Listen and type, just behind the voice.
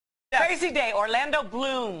Yes. Crazy Day, Orlando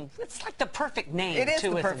Bloom. It's like the perfect name, It is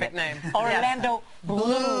too, the perfect name. Orlando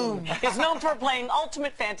Bloom is known for playing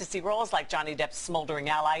ultimate fantasy roles like Johnny Depp's smoldering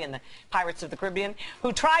ally in the Pirates of the Caribbean,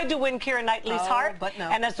 who tried to win Keira Knightley's heart, but no.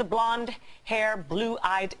 and as the blonde-haired,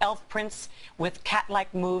 blue-eyed elf prince with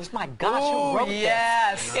cat-like moves. My gosh, who wrote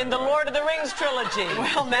this? In the Lord of the Rings trilogy.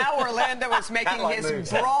 Well, now Orlando is making his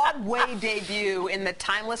moves. Broadway debut in the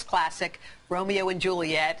timeless classic Romeo and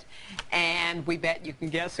Juliet, and we bet you can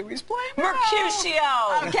guess who he's playing. Mercutio.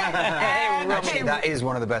 Okay. Actually, that is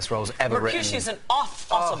one of the best roles ever written. Mercutio's an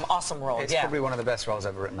awesome role. It's probably one of the best roles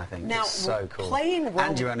ever written, I think. Now, it's so cool. playing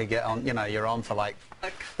and you only get on, you know, you're on for like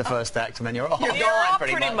the first act, and then you're off. You're off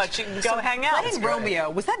pretty much. You can go hang out. Playing Romeo,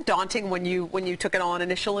 was that daunting when you took it on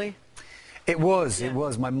initially? It was. It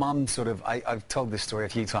was. My mum sort of, I've told this story a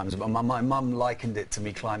few times, but my mum likened it to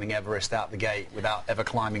me climbing Everest out the gate without ever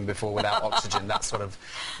climbing before, without oxygen. That's sort of,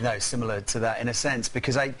 you know, similar to that in a sense,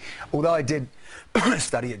 because although I did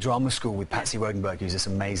study at drama school with Patsy Wodenberg, who's this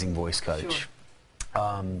amazing voice coach, sure.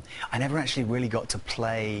 I never actually really got to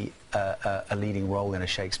play a leading role in a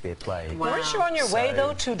Shakespeare play. Wow. Weren't you on your way,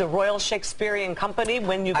 though, to the Royal Shakespearean Company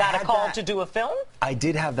when you got a call to do a film? I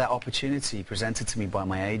did have that opportunity presented to me by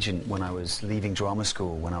my agent when I was leaving drama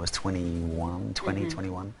school when I was 21.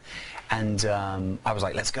 And I was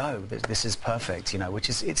like, let's go. This is perfect, you know, which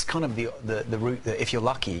is, it's kind of the route that, if you're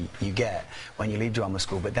lucky, you get when you leave drama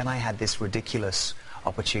school. But then I had this ridiculous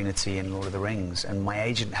opportunity in Lord of the Rings, and my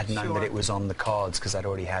agent had known that it was on the cards because I'd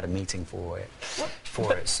already had a meeting for it.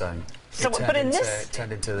 It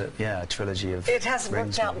turned into a trilogy of It has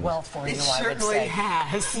Rings worked out movies. well for you, It I would certainly say.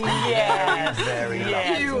 has. Yes. Very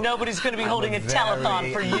lucky. Nobody's going to be holding a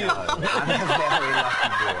telethon for you. I'm a very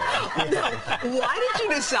lucky boy. Why did you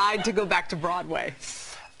decide to go back to Broadway?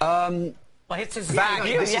 Well, it's his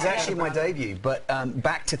debut. This is actually my debut, but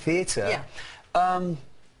back to theatre. Yeah.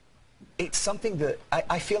 It's something that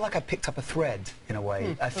I feel like I picked up a thread in a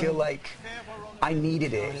way. I feel like I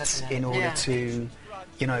needed it in order to,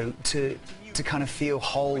 you know, to kind of feel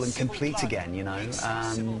whole and complete again, you know.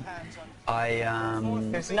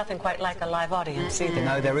 There's nothing quite like a live audience either.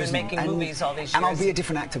 No, there isn't. Making movies all these years. And I'll be a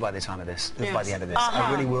different actor by the time of this, by the end of this.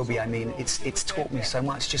 I really will be. I mean, it's taught me so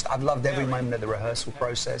much. I've loved every moment of the rehearsal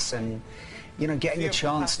process, and, you know, getting the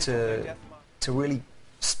chance to really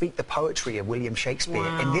speak the poetry of William Shakespeare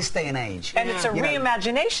in this day and age. And it's a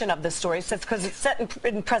reimagination of the story, because it's set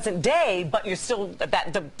in present day, but you're still,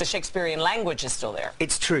 the Shakespearean language is still there.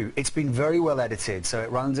 It's true. It's been very well edited, so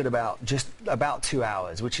it runs at just about 2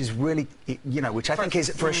 hours, which is really, you know, which I think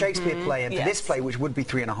is, for a Shakespeare play, and for this play, which would be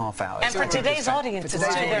 3.5 hours. And for today's audiences,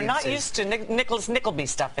 too, they're not used to Nicholas Nickleby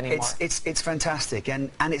stuff anymore. It's fantastic,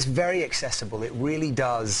 and it's very accessible. It really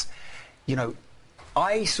does, you know,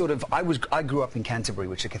 I grew up in Canterbury,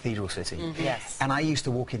 which is a cathedral city. Yes. And I used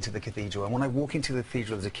to walk into the cathedral, and when I walk into the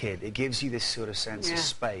cathedral as a kid, it gives you this sort of sense of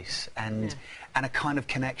space and a kind of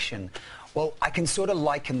connection. Well, I can sort of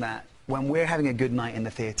liken that when we're having a good night in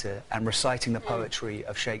the theatre and reciting the poetry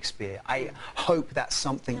of Shakespeare. I hope that's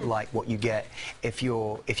something like what you get if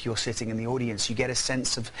you're sitting in the audience. You get a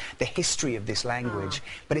sense of the history of this language,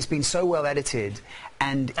 but it's been so well edited,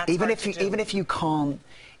 and even if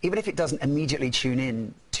it doesn't immediately tune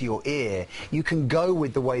in to your ear, you can go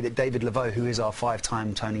with the way that David Leveaux, who is our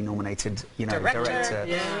 5-time Tony-nominated, you know, director,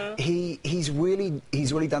 he's really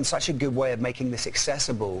done such a good way of making this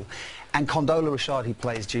accessible. And Condola Rashad, who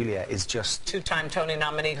plays Juliet, is just 2-time Tony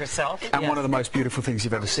nominee herself, and one of the most beautiful things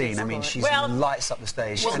you've ever seen. I mean, she lights up the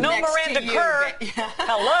stage. Well, no Miranda Kerr.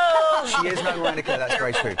 Hello. She is no Miranda Kerr. That's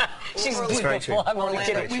very true. She's beautiful. I'm only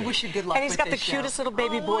kidding. We wish you good luck. And he's got the cutest little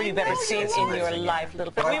baby boy you've ever seen in your life,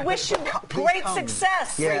 little bit. We wish you great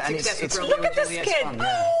success. Yeah, and look at this kid.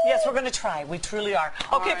 Yes, we're going to try. We truly are.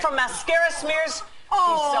 Okay, from mascara smears.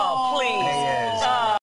 Oh, please.